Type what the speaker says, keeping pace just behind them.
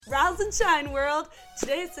Rylz Shine world!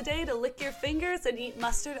 Today is the day to lick your fingers and eat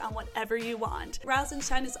mustard on whatever you want. Rylz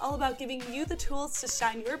Shine is all about giving you the tools to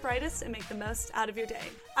shine your brightest and make the most out of your day.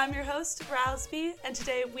 I'm your host, Rylz B, and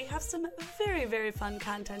today we have some very, very fun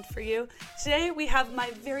content for you. Today we have my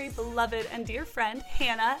very beloved and dear friend,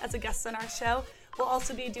 Hannah, as a guest on our show. We'll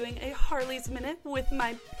also be doing a Harley's Minute with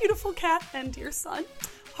my beautiful cat and dear son,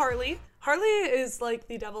 Harley. Harley is like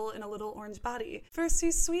the devil in a little orange body. First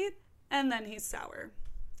he's sweet, and then he's sour.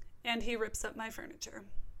 And he rips up my furniture.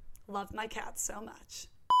 Love my cat so much.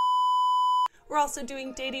 We're also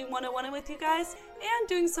doing Dating 101 with you guys and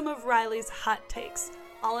doing some of Riley's hot takes.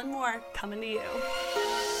 All and more coming to you.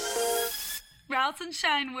 Rylz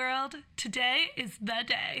Shine world, today is the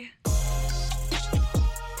day.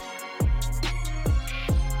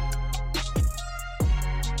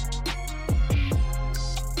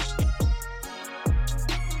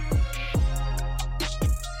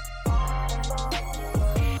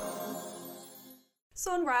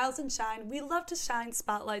 So on Rylz Shine, we love to shine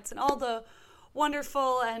spotlights on all the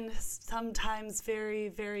wonderful and sometimes very,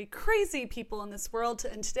 very crazy people in this world.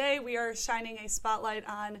 And today we are shining a spotlight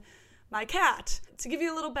on my cat. To give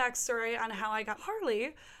you a little backstory on how I got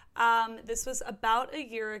Harley, this was about a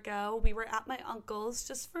year ago. We were at my uncle's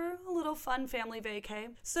just for a little fun family vacay.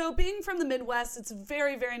 So being from the Midwest, it's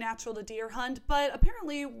very, very natural to deer hunt, but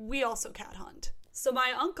apparently we also cat hunt. So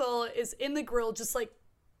my uncle is in the grill just like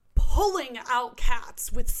pulling out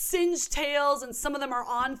cats with singed tails, and some of them are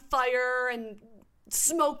on fire and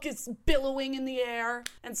smoke is billowing in the air.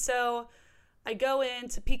 And so I go in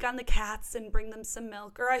to peek on the cats and bring them some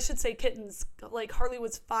milk, or I should say kittens. Like Harley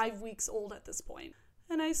was 5 weeks old at this point.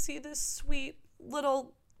 And I see this sweet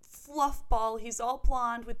little fluff ball. He's all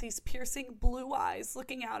blonde with these piercing blue eyes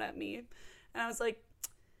looking out at me. And I was like,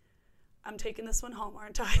 I'm taking this one home,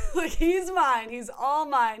 aren't I? Like, he's mine. He's all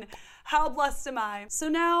mine. How blessed am I? So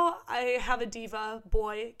now I have a diva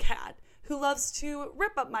boy cat who loves to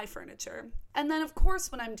rip up my furniture. And then, of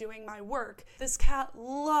course, when I'm doing my work, this cat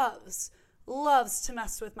loves to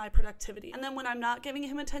mess with my productivity. And then when I'm not giving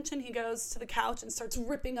him attention, he goes to the couch and starts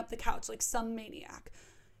ripping up the couch like some maniac.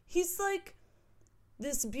 He's like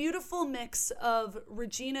this beautiful mix of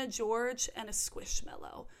Regina George and a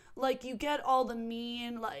Squishmallow. Like, you get all the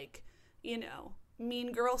mean, like, you know,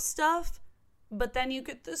 mean girl stuff, but then you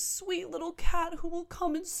get this sweet little cat who will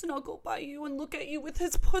come and snuggle by you and look at you with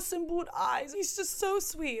his Puss in Boot eyes. He's just so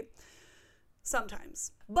sweet.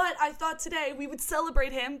 Sometimes. But I thought today we would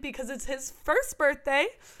celebrate him because it's his first birthday.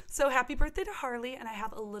 So happy birthday to Harley, and I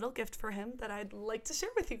have a little gift for him that I'd like to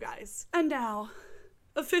share with you guys. And now,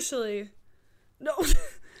 officially, no,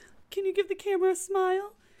 can you give the camera a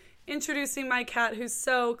smile? Introducing my cat who's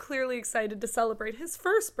so clearly excited to celebrate his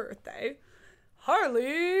first birthday,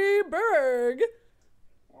 Harley Berg.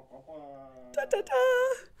 Da, da, da.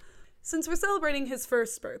 Since we're celebrating his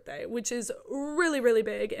first birthday, which is really, really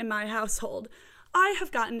big in my household, I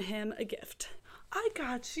have gotten him a gift. I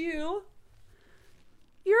got you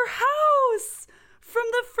your house from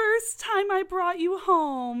the first time I brought you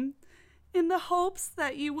home in the hopes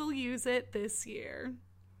that you will use it this year.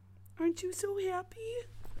 Aren't you so happy?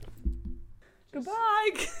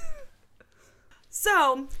 Goodbye.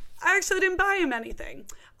 So, I actually didn't buy him anything.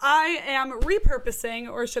 I am repurposing,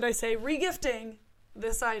 or should I say regifting,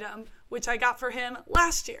 this item, which I got for him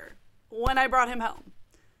last year when I brought him home.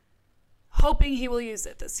 Hoping he will use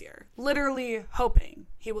it this year. Literally hoping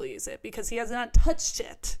he will use it because he has not touched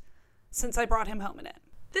it since I brought him home in it.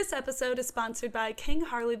 This episode is sponsored by King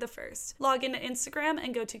Harley the First. Log into Instagram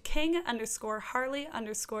and go to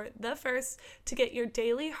king_Harley_the First to get your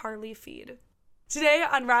daily Harley feed. Today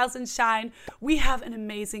on Rylz Shine, we have an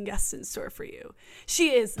amazing guest in store for you.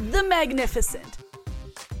 She is the magnificent,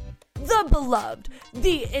 the beloved,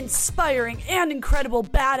 the inspiring and incredible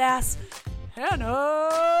badass,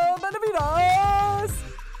 Hanna Benavides.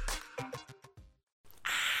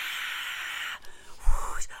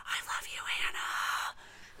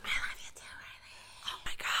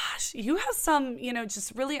 You have some,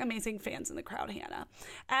 just really amazing fans in the crowd, Hannah.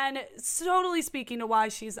 And totally speaking to why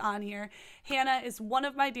she's on here, Hannah is one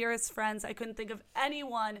of my dearest friends. I couldn't think of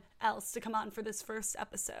anyone else to come on for this first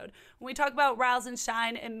episode. When we talk about Rylz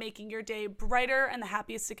Shine and making your day brighter and the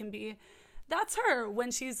happiest it can be, that's her when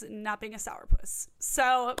she's not being a sourpuss.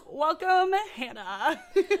 So welcome, Hannah.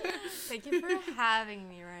 Thank you for having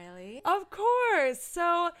me, Riley. Of course.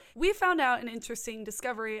 So we found out an interesting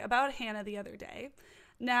discovery about Hannah the other day.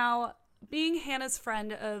 Now, being Hannah's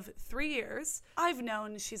friend of 3 years, I've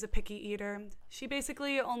known she's a picky eater. She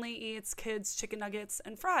basically only eats kids' chicken nuggets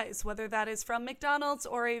and fries, whether that is from McDonald's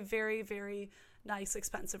or a very, very nice,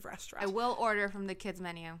 expensive restaurant. I will order from the kids'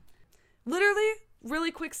 menu. Literally,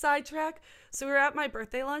 really quick sidetrack. So we were at my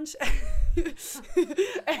birthday lunch.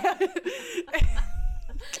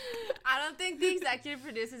 I don't think the executive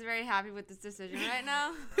producer is very happy with this decision right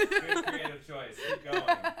now. Good creative choice. Keep going.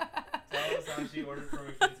 Tell us how she ordered from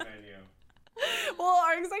a kids menu. Well,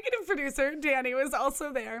 our executive producer, Danny, was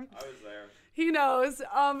also there. I was there. He knows.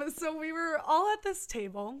 So we were all at this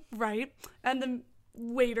table, right? And the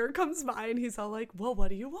waiter comes by and he's all like, well, what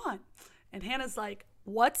do you want? And Hannah's like,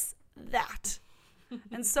 what's that?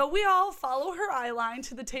 And so we all follow her eye line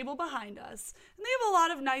to the table behind us. And they have a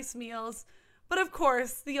lot of nice meals. But of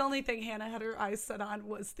course, the only thing Hannah had her eyes set on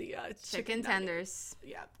was the chicken tenders.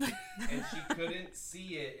 Yeah. And she couldn't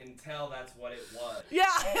see it until that's what it was. Yeah,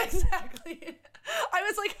 exactly. I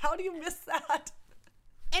was like, how do you miss that?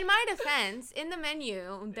 In my defense, in the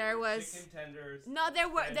menu there was chicken tenders. No,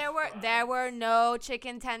 there were no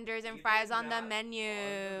chicken tenders and fries on the menu.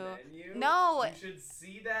 No. You should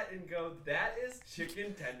see that and go, that is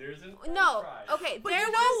chicken tenders and fries. No. Okay, but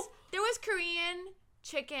there was Korean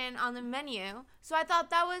chicken on the menu. So I thought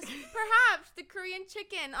that was perhaps the Korean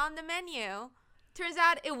chicken on the menu. Turns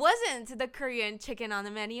out it wasn't the Korean chicken on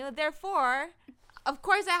the menu. Therefore, of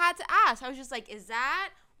course I had to ask. I was just like, is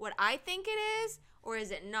that what I think it is? Or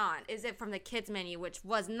is it not? Is it from the kids menu, which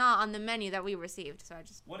was not on the menu that we received? So I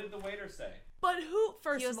just... What did the waiter say? But who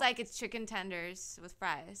first? He was like, it's chicken tenders with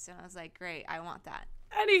fries. And I was like, great, I want that.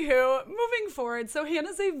 Anywho, moving forward. So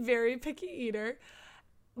Hannah's a very picky eater.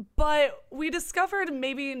 But we discovered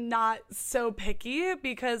maybe not so picky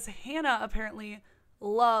because Hannah apparently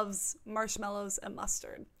loves marshmallows and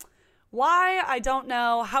mustard. Why? I don't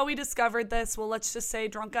know. How we discovered this? Well, let's just say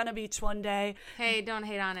drunk on a beach one day. Hey, don't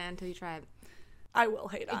hate on it until you try it. I will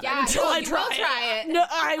hate on it Yeah, until I you will try it. No,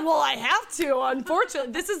 I have to,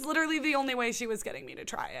 unfortunately. This is literally the only way she was getting me to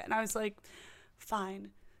try it. And I was like, fine.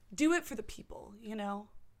 Do it for the people, you know?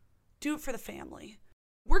 Do it for the family.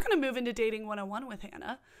 We're going to move into Dating 101 with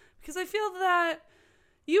Hannah because I feel that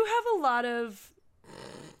you have a lot of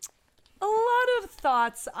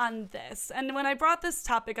thoughts on this. And when I brought this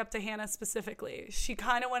topic up to Hannah specifically, she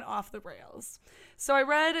kind of went off the rails. So I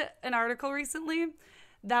read an article recently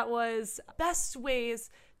that was best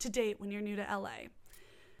ways to date when you're new to LA.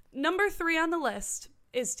 Number 3 on the list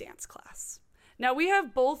is dance class. Now, we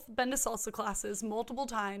have both been to salsa classes multiple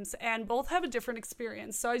times and both have a different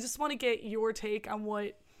experience. So I just want to get your take on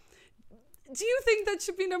what... Do you think that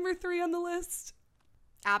should be number 3 on the list?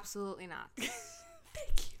 Absolutely not. Thank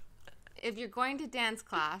you. If you're going to dance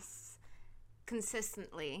class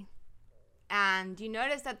consistently and you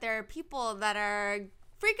notice that there are people that are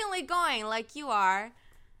frequently going like you are,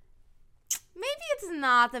 maybe it's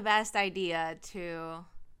not the best idea to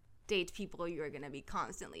date people you're going to be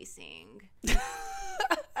constantly seeing.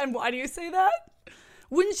 And why do you say that?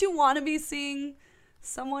 Wouldn't you want to be seeing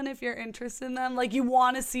someone if you're interested in them? Like, you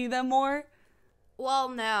want to see them more? Well,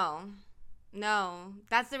 no.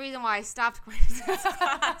 That's the reason why I stopped going to dance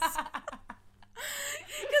class.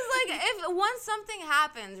 Because, like, if once something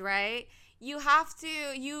happens, right, you have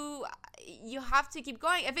to keep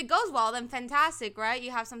going. If it goes well, then fantastic, right?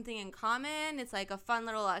 You have something in common. It's like a fun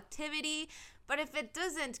little activity. But if it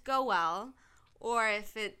doesn't go well, or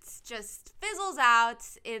if it just fizzles out,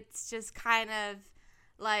 it's just kind of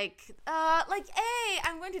like, hey,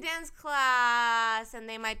 I'm going to dance class, and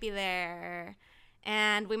they might be there.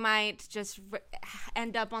 And we might just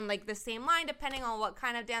end up on, like, the same line, depending on what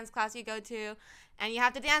kind of dance class you go to. And you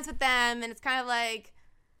have to dance with them, and it's kind of like,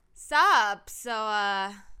 sup? So,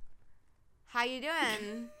 how you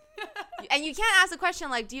doing? And you can't ask the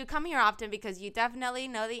question, like, do you come here often? Because you definitely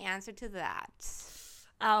know the answer to that.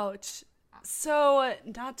 Ouch. So,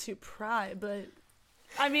 not to pry, but...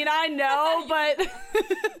 I mean, I know,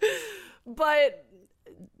 but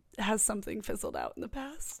has something fizzled out in the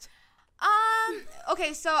past?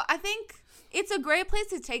 Okay, so I think it's a great place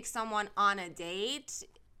to take someone on a date,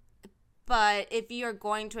 but if you're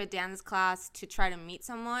going to a dance class to try to meet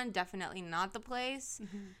someone, definitely not the place.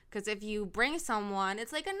 Because if you bring someone,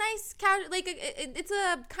 it's like a nice, it's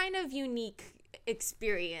a kind of unique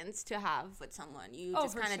experience to have with someone. You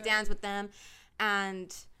just kind of dance with them,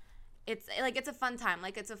 and it's a fun time.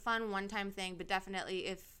 Like, it's a fun one-time thing, but definitely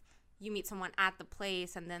if you meet someone at the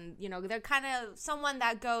place and then, you know, they're kind of someone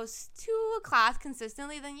that goes to a class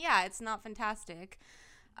consistently, then yeah, it's not fantastic.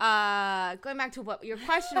 Going back to what your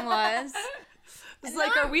question was. It's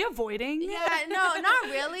like, are we avoiding? Yeah, no, not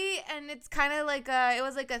really. And it's kind of like it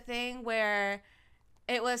was like a thing where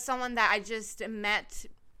it was someone that I just met.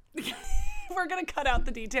 We're going to cut out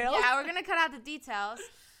the details. Yeah, we're going to cut out the details.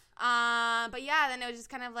 But yeah, then it was just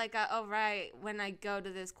kind of like, oh, right, when I go to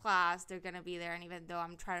this class, they're going to be there. And even though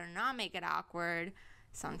I'm trying to not make it awkward,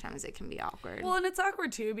 sometimes it can be awkward. Well, and it's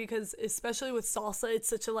awkward too because especially with salsa, it's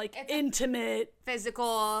such a it's intimate,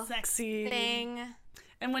 physical, sexy thing.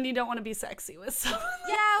 And when you don't want to be sexy with someone.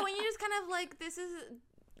 Yeah, when you just kind of this is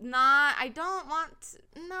not, I don't want,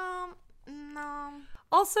 no.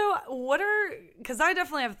 Also, because I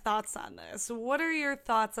definitely have thoughts on this. What are your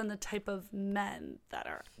thoughts on the type of men that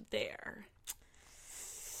are there?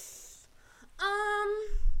 I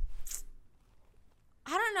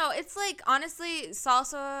don't know. It's honestly,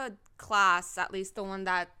 salsa class, at least the one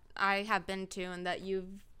that I have been to and that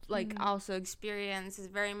you've also experienced, is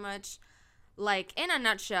very much in a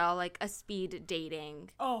nutshell, a speed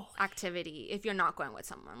dating activity if you're not going with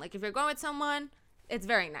someone. If you're going with someone, it's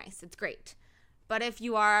very nice. It's great. But if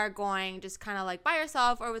you are going just kind of by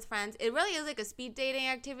yourself or with friends, it really is a speed dating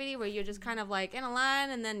activity where you're just kind of in a line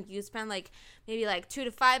and then you spend maybe 2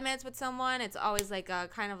 to 5 minutes with someone. It's always a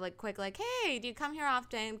kind of quick, hey, do you come here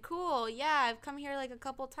often? Cool. Yeah, I've come here a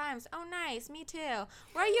couple times. Oh, nice. Me too.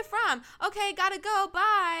 Where are you from? Okay, gotta go.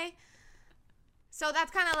 Bye. So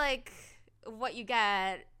that's kind of what you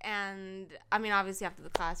get. And I mean, obviously after the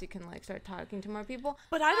class you can start talking to more people.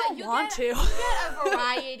 But I don't want to. You get a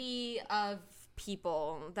variety of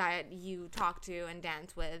people that you talk to and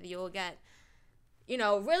dance with. You'll get,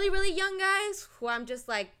 really, really young guys who I'm just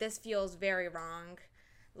this feels very wrong.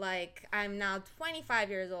 I'm now 25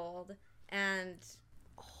 years old and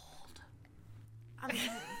I'm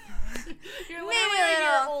You're literally a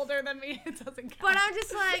year older than me. It doesn't count. But I'm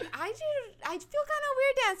just I feel kind of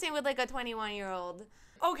weird dancing with a 21-year-old.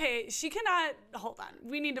 Okay, she cannot. Hold on.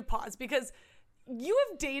 We need to pause because you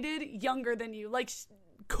have dated younger than you.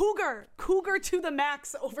 Cougar to the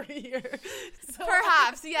max over here. So,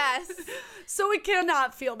 perhaps, yes. So it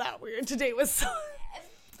cannot feel that weird to date with someone.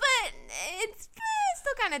 But it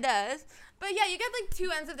still kind of does. But yeah, you get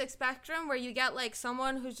two ends of the spectrum where you get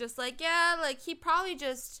someone who's just he probably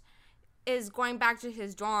just is going back to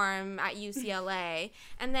his dorm at UCLA.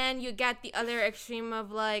 And then you get the other extreme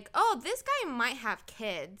of oh, this guy might have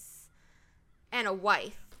kids and a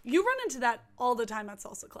wife. You run into that all the time at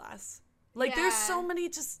salsa class. There's so many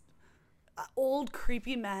just old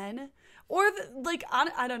creepy men, or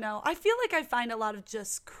I don't know. I feel I find a lot of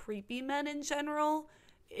just creepy men in general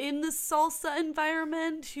in the salsa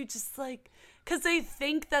environment who just because they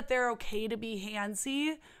think that they're okay to be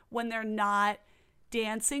handsy when they're not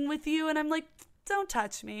dancing with you, and I'm don't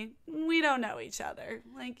touch me. We don't know each other.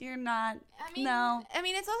 You're not. No. I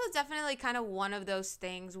mean, it's also definitely kind of one of those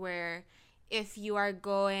things where, if you are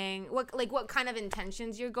going, what kind of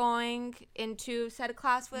intentions you're going into said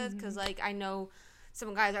class with, because I know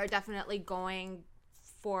some guys are definitely going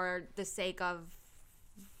for the sake of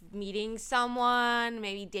meeting someone,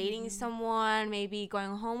 maybe dating someone, maybe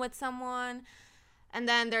going home with someone, and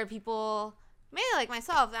then there are people maybe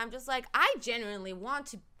myself that I'm just I genuinely want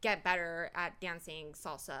to get better at dancing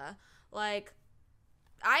salsa. I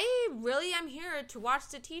really am here to watch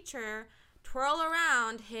the teacher twirl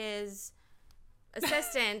around his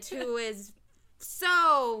assistant who is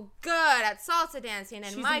so good at salsa dancing,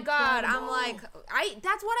 and she's my incredible. God, I'm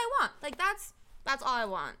that's what I want. That's all I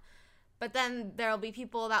want. But then there'll be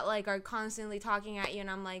people that are constantly talking at you, and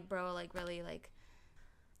I'm bro, really,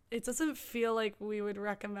 it doesn't feel like we would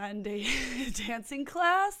recommend a dancing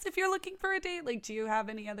class if you're looking for a date. Do you have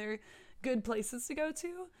any other good places to go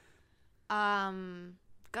to?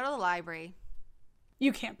 Go to the library.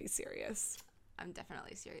 You can't be serious. I'm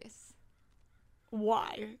definitely serious.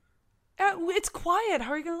 Why? It's quiet.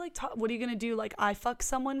 How are you gonna talk? What are you gonna do? I fuck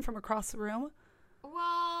someone from across the room?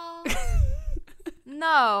 Well,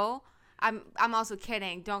 no. I'm also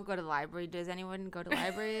kidding. Don't go to the library. Does anyone go to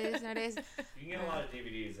libraries nowadays? You can get a lot of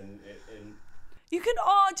DVDs and you can.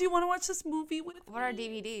 Do you want to watch this movie with me? What are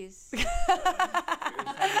DVDs? You're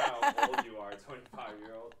how old you are,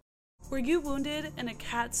 25-year-old. Were you wounded in a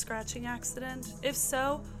cat scratching accident? If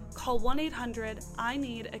so, call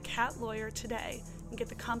 1-800-I-NEED-A-CAT-LAWYER today and get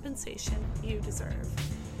the compensation you deserve.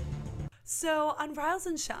 So on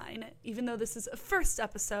Rylz Shine, even though this is a first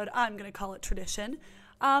episode, I'm going to call it tradition.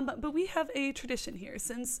 But we have a tradition here,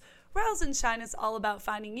 since Rylz Shine is all about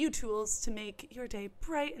finding you tools to make your day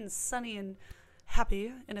bright and sunny and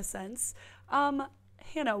happy, in a sense.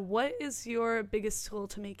 Hannah, what is your biggest tool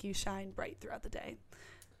to make you shine bright throughout the day?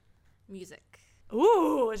 Music.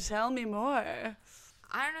 Ooh, tell me more.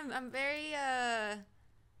 I don't know. I'm very,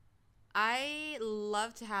 I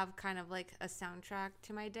love to have kind of a soundtrack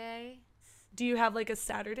to my day. Do you have a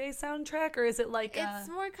Saturday soundtrack, or is it It's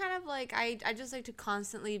more kind of I just like to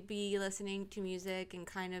constantly be listening to music and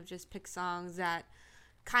kind of just pick songs that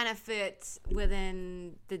kind of fit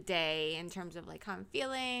within the day in terms of how I'm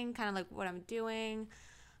feeling, kind of what I'm doing.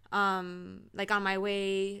 Like on my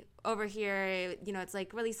way over here, you know, it's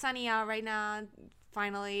like really sunny out right now.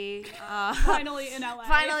 Finally, Finally in LA.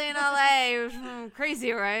 Finally in LA.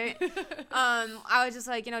 Crazy, right? I was just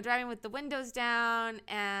like, you know, driving with the windows down,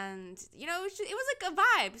 and you know, it was like a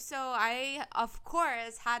vibe. So I, of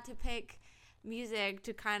course, had to pick music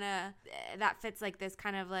to kind of that fits like this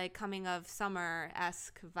kind of like coming of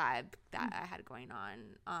summer-esque vibe that I had going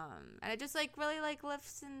on. And it just like really like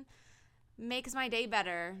lifts and makes my day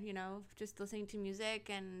better, you know, just listening to music,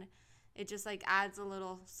 and it just like adds a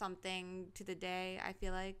little something to the day, I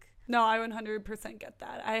feel like. No, I 100% get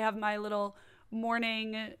that. I have my little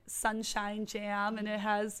morning sunshine jam, and it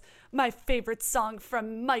has my favorite song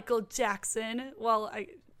from Michael Jackson. Well,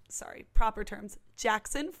 proper terms,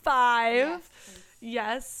 Jackson 5.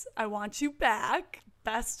 Yes, I Want You Back.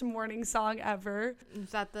 Best morning song ever. Is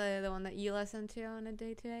that the one that you listen to on a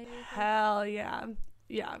day-to-day? Hell yeah.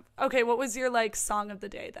 Yeah. Okay, what was your like song of the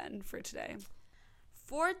day then for today?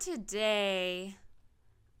 For today,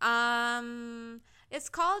 it's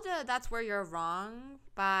called That's Where You're Wrong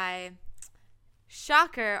by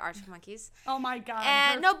Shocker, Arctic Monkeys. Oh my god.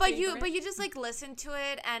 And no, but you just like listen to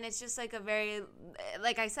it, and it's just like a very,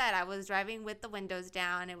 like I said, I was driving with the windows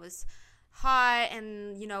down. It was hot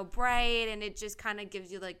and, you know, bright, and it just kind of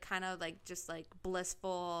gives you like kind of like just like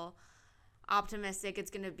blissful, optimistic,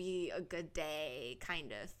 it's gonna be a good day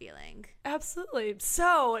kind of feeling. Absolutely.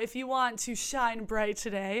 So if you want to shine bright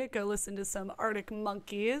today, go listen to some Arctic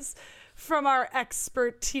Monkeys from our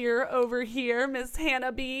expert tier over here, Miss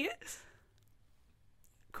Hanna B.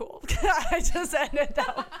 Cool. I just ended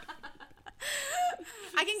that one.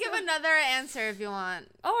 I can give another answer if you want.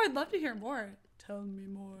 Oh, I'd love to hear more. Tell me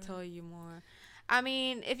more. Tell you more. I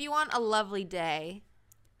mean, if you want a lovely day.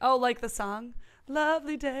 Oh, like the song?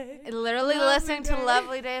 Lovely Day. Literally listening to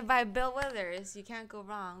Lovely Day by Bill Withers. You can't go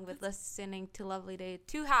wrong with listening to Lovely Day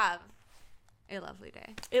to have a lovely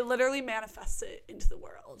day. It literally manifests it into the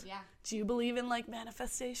world. Yeah. Do you believe in like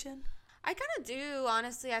manifestation? I kind of do,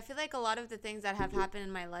 honestly. I feel like a lot of the things that have happened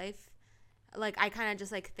in my life, like I kind of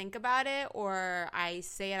just like think about it, or I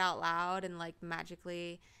say it out loud, and like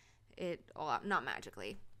magically not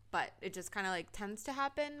magically, but it just kind of like tends to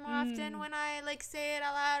happen more often when I like say it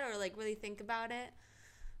out loud or like really think about it.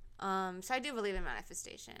 So I do believe in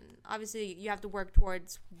manifestation. Obviously, you have to work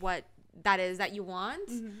towards what that is that you want,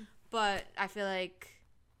 but I feel like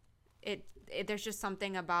there's just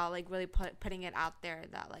something about like really putting it out there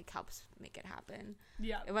that like helps make it happen.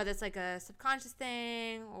 Yeah. Whether it's like a subconscious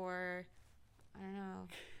thing or I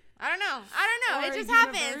don't know. It just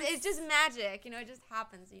happens. It's just magic. You know, it just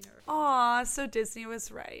happens. Aw, so Disney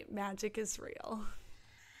was right. Magic is real.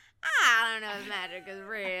 I don't know if magic is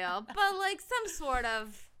real, but like some sort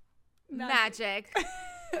of magic.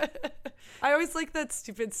 I always like that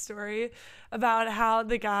stupid story about how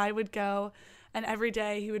the guy would go and every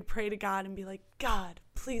day he would pray to God and be like, God,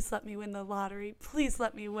 please let me win the lottery. Please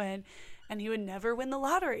let me win. And he would never win the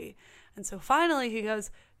lottery. And so finally he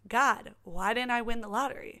goes, God, why didn't I win the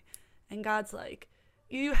lottery? And God's like,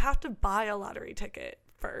 you have to buy a lottery ticket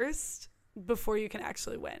first before you can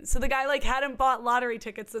actually win. So the guy like hadn't bought lottery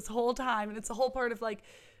tickets this whole time, and it's a whole part of like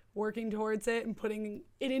working towards it and putting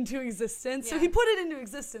it into existence. Yeah. So he put it into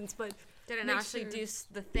existence, but didn't actually do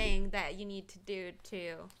the thing that you need to do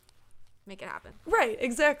to make it happen. Right,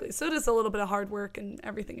 exactly. So it is a little bit of hard work and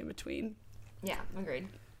everything in between. Yeah, agreed.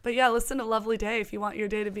 But yeah, listen to Lovely Day if you want your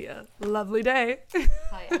day to be a lovely day.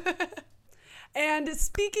 Oh, yeah. And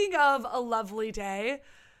speaking of a lovely day,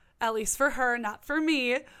 at least for her, not for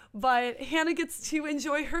me, but Hannah gets to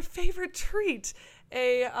enjoy her favorite treat,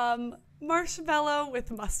 a marshmallow with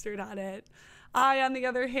mustard on it. I, on the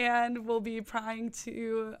other hand, will be trying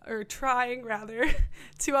to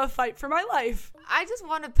fight for my life. I just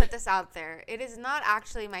want to put this out there. It is not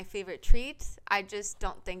actually my favorite treat. I just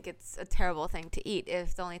don't think it's a terrible thing to eat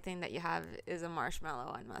if the only thing that you have is a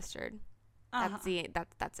marshmallow and mustard. That's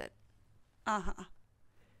it.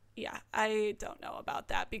 Yeah, I don't know about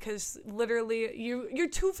that because literally your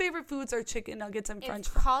two favorite foods are chicken nuggets and French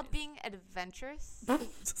fries. It's called being adventurous.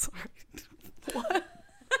 Sorry. What?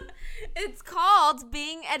 It's called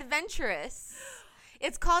being adventurous.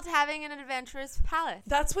 It's called having an adventurous palate.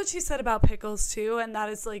 That's what she said about pickles too, and that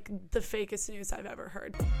is like the fakest news I've ever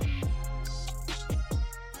heard.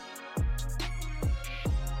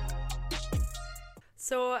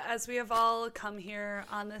 So as we have all come here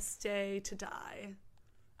on this day to die,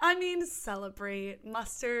 I mean celebrate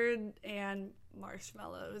mustard and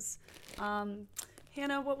marshmallows.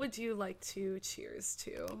 Hannah, what would you like to cheers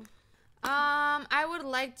to? I would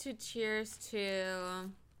like to cheers to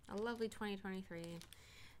a lovely 2023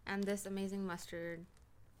 and this amazing mustard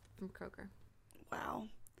from Kroger. Wow.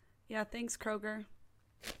 Yeah, thanks, Kroger.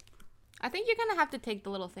 I think you're gonna have to take the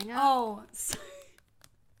little thing out. Oh.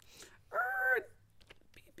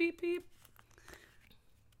 Beep, beep, beep.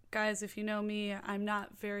 Guys, if you know me, I'm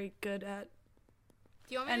not very good at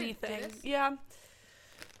Do you want me anything. to do this? Yeah.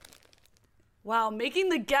 Wow, making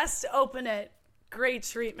the guest open it. Great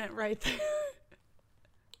treatment right there.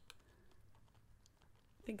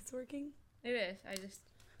 Think it's working? It is. I just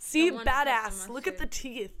See, don't wanna touch the badass. Look at the mustard.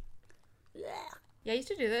 teeth. Yeah, I used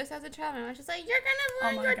to do this as a child. My mom's just like, "You're gonna Oh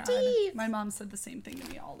ruin my your god. teeth." My mom said the same thing to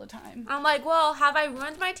me all the time. I'm like, "Well, have I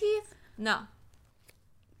ruined my teeth?" No.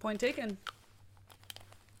 Point taken.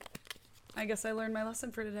 I guess I learned my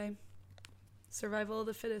lesson for today. Survival of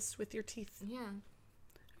the fittest with your teeth. Yeah.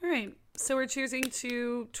 All right. So we're cheersing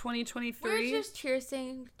to 2023. We're just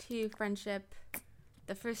cheersing to friendship.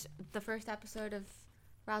 The first episode of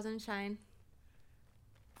Rylz Shine.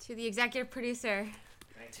 To the executive producer.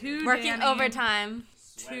 To Working Danny. overtime.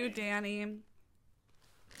 To Danny.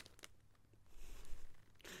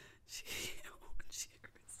 Cheers.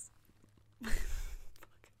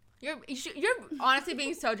 You're honestly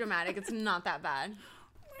being so dramatic. It's not that bad.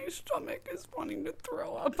 My stomach is wanting to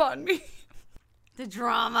throw up on me. The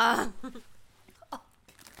drama.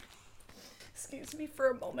 Excuse me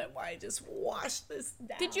for a moment while I just wash this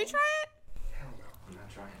down. Did you try it? Hell no, I'm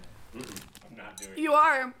not trying it. I'm not doing it. You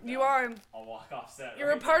are. You are. I'll walk off set.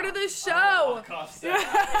 You're a right part now. of this I'll show. walk off set.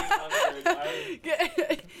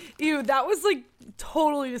 I Ew, that was like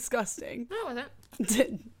totally disgusting. No, it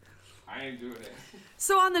wasn't. ain't doing it.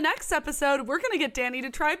 So on the next episode, we're going to get Danny to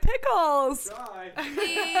try pickles. Try.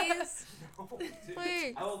 Please. No, dude.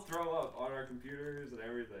 Please. I will throw up on our computers and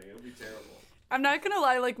everything. It'll be terrible. I'm not going to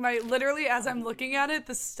lie, like literally as I'm looking at it,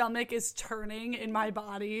 the stomach is turning in my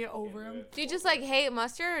body over him. Do you just like hate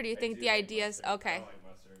mustard, or do you think the idea is I okay? like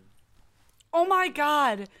mustard. Oh my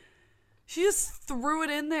God. She just threw it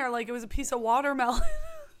in there like it was a piece of watermelon.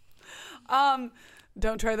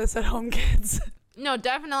 Don't try this at home, kids. No,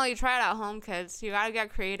 definitely try it at home, kids. You gotta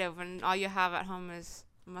get creative when all you have at home is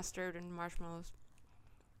mustard and marshmallows.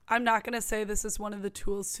 I'm not going to say this is one of the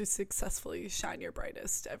tools to successfully shine your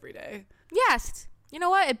brightest every day. Yes. You know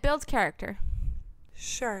what? It builds character.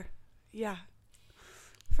 Sure. Yeah.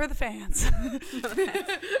 For the fans. So you're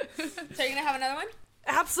gonna have another one?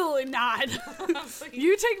 Absolutely not.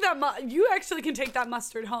 You take that. You actually can take that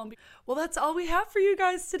mustard home. Well, that's all we have for you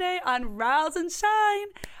guys today on Rylz Shine.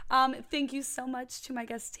 Thank you so much to my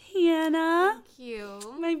guest Hannah, Thank you.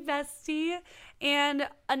 my bestie. And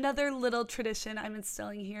another little tradition I'm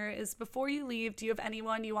instilling here is before you leave, do you have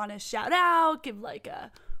anyone you want to shout out? Give like a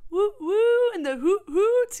woo woo and the hoot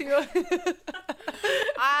hoot to.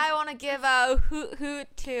 I want to give a hoot hoot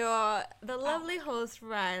to the lovely host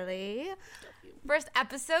Riley. First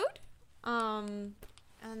episode. And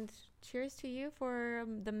cheers to you for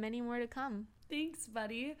the many more to come. Thanks,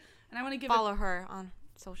 buddy. And I want to give Follow her on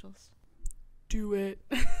socials. do it.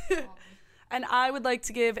 And I would like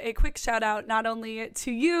to give a quick shout out not only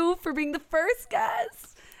to you for being the first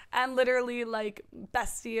guest and literally like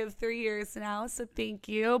bestie of 3 years now, so thank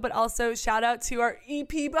you, but also shout out to our EP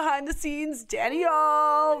behind the scenes, Danny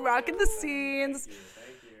All, rocking the scenes.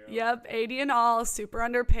 Thank you. Yep, 80 and all, super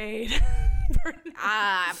underpaid.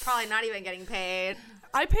 Probably not even getting paid.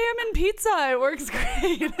 I pay him in pizza. It works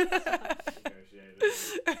great.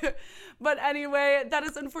 Negotiated. But anyway, that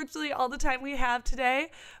is unfortunately all the time we have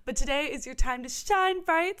today. But today is your time to shine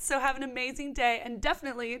bright. So have an amazing day. And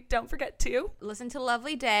definitely don't forget to Listen to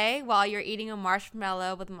Lovely Day while you're eating a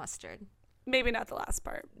marshmallow with mustard. maybe not the last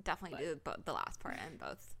part. Definitely do the last part and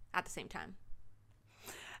both at the same time.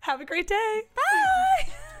 Have a great day.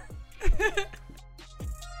 Bye!